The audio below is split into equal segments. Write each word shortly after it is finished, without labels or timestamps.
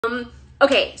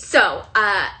Okay, so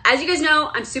as you guys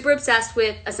know, I'm super obsessed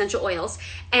with essential oils,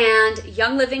 and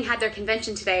Young Living had their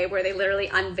convention today where they literally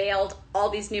unveiled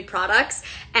all these new products,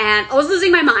 and I was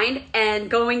losing my mind and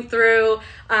going through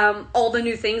all the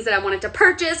new things that I wanted to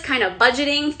purchase, kind of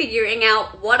budgeting, figuring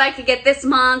out what I could get this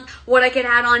month, what I could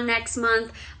add on next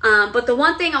month. But the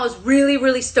one thing I was really,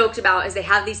 really stoked about is they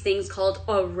have these things called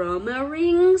aroma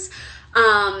rings.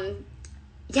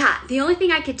 Yeah, the only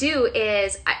thing I could do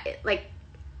is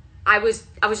I was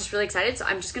just really excited, so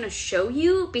I'm just gonna show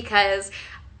you because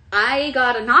I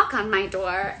got a knock on my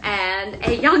door and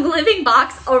a Young Living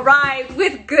box arrived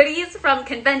with goodies from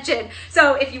convention.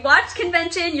 So if you watched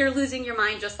convention, you're losing your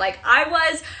mind just like I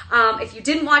was. If you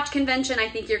didn't watch convention, I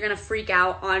think you're gonna freak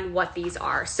out on what these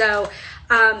are. So,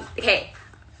 okay.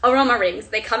 Aroma rings.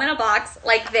 They come in a box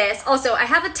like this. Also, I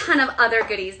have a ton of other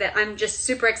goodies that I'm just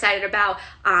super excited about.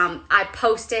 I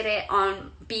posted it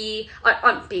on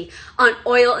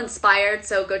Oil Inspired,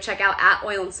 so go check out at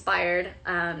Oil Inspired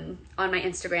on my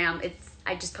Instagram.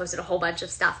 I just posted a whole bunch of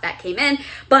stuff that came in,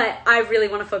 but I really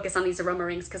want to focus on these aroma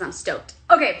rings because I'm stoked.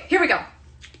 Okay, here we go.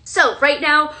 So right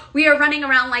now we are running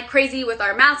around like crazy with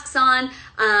our masks on.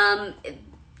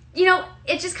 You know,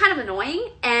 it's just kind of annoying.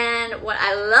 And what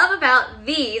I love about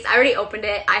these, I already opened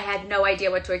it. I had no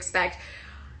idea what to expect.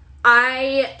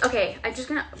 I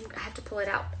have to pull it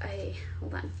out.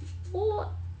 Hold on.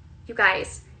 Oh, you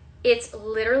guys, it's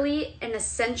literally an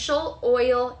essential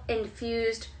oil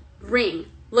infused ring.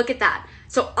 Look at that.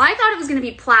 So I thought it was going to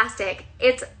be plastic.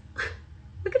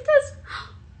 Look at this.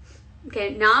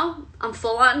 Okay, now I'm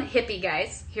full on hippie,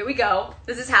 guys. Here we go.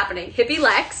 This is happening. Hippie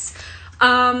Lex.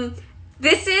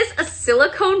 This is a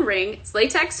silicone ring. It's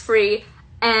latex free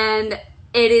and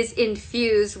it is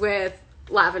infused with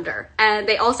lavender. And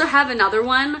they also have another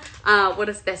one. What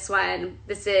is this one?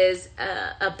 This is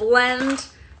a blend.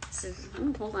 This is,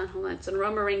 hold on. It's an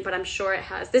aroma ring, but I'm sure it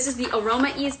has. This is the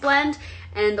Aroma Ease blend.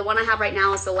 And the one I have right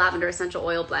now is the lavender essential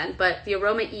oil blend. But the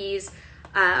Aroma Ease,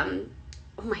 oh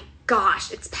my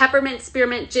gosh, it's peppermint,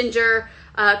 spearmint, ginger,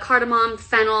 cardamom,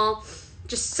 fennel.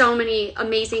 Just so many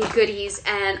amazing goodies,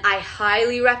 and I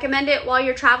highly recommend it while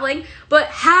you're traveling. But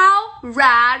how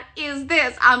rad is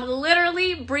this? I'm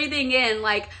literally breathing in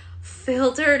like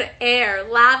filtered air,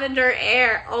 lavender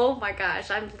air. Oh my gosh,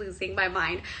 I'm losing my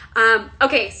mind.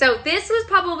 Okay, so this was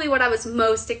probably what I was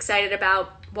most excited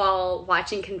about while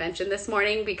watching convention this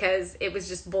morning because it was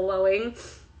just blowing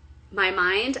my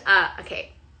mind.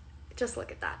 Okay, just look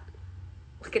at that.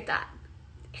 Look at that.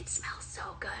 It smells so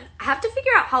good. I have to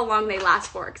figure out how long they last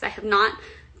for because I have not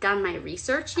done my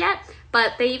research yet,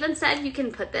 but they even said you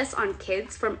can put this on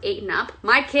kids from 8 and up.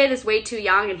 My kid is way too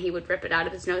young and he would rip it out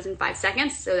of his nose in 5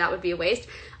 seconds, so that would be a waste.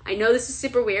 I know this is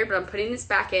super weird, but I'm putting this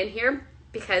back in here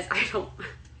because I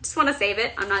just want to save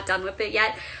it. I'm not done with it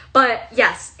yet. But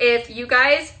yes, if you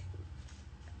guys,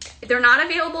 they're not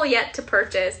available yet to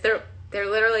purchase. They're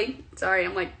literally, sorry,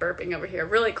 I'm like burping over here,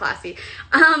 really classy.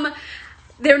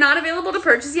 They're not available to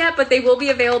purchase yet, but they will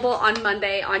be available on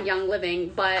Monday on Young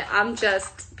Living. But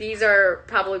these are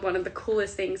probably one of the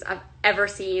coolest things I've ever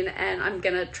seen, and I'm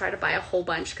gonna try to buy a whole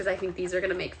bunch because I think these are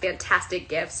gonna make fantastic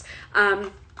gifts.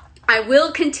 I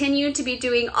will continue to be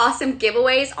doing awesome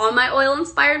giveaways on my Oil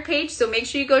Inspired page, so make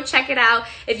sure you go check it out.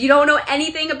 If you don't know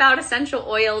anything about essential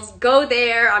oils, go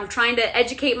there. I'm trying to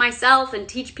educate myself and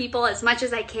teach people as much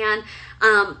as I can,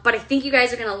 but I think you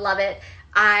guys are gonna love it.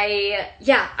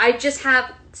 I just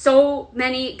have so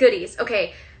many goodies.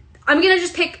 Okay, I'm gonna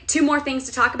just pick 2 more things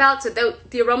to talk about. So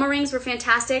the aroma rings were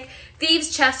fantastic.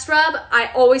 Thieves chest rub,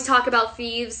 I always talk about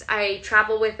Thieves. I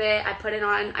travel with it, I put it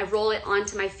on, I roll it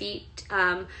onto my feet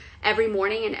every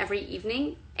morning and every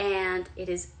evening, and it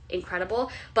is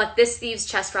incredible. But this Thieves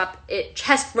chest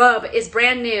rub is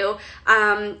brand new,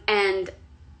 and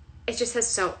it just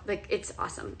has it's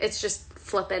awesome. It's just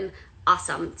flippin'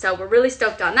 awesome. So we're really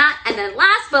stoked on that. And then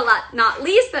last but not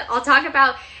least that I'll talk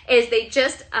about is they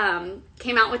just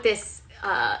came out with this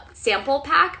sample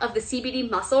pack of the CBD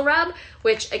muscle rub,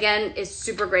 which again is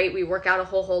super great. We work out a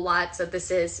whole lot, so this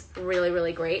is really,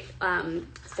 really great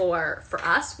for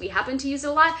us. We happen to use it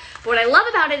a lot. But what I love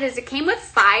about it is it came with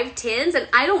 5 tins, and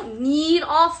I don't need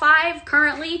all 5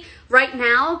 currently. Right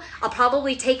now, I'll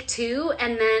probably take 2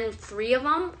 and then 3 of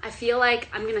them I feel like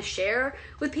I'm gonna share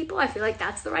with people. I feel like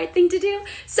that's the right thing to do.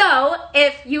 So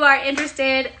if you are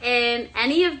interested in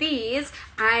any of these,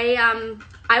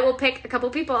 I will pick a couple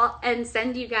people and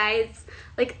send you guys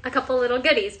like a couple little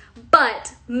goodies.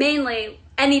 But mainly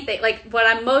anything, like what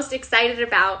I'm most excited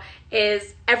about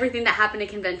is everything that happened at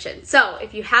convention. So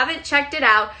if you haven't checked it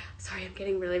out, sorry, I'm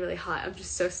getting really, really hot. I'm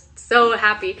just so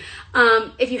happy.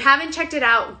 If you haven't checked it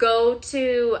out, go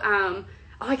to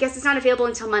Oh, I guess it's not available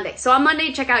until Monday. So on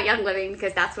Monday, check out Young Living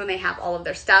because that's when they have all of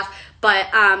their stuff. But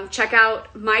check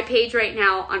out my page right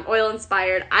now on Oil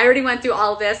Inspired. I already went through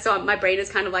all of this, so my brain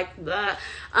is kind of like, bleh.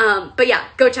 But yeah,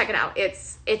 go check it out.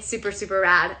 It's super, super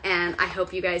rad. And I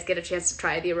hope you guys get a chance to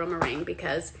try the aroma ring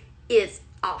because it's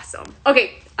awesome.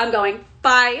 Okay, I'm going.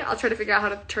 Bye. I'll try to figure out how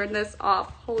to turn this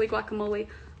off. Holy guacamole.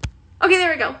 Okay,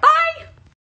 there we go. Bye.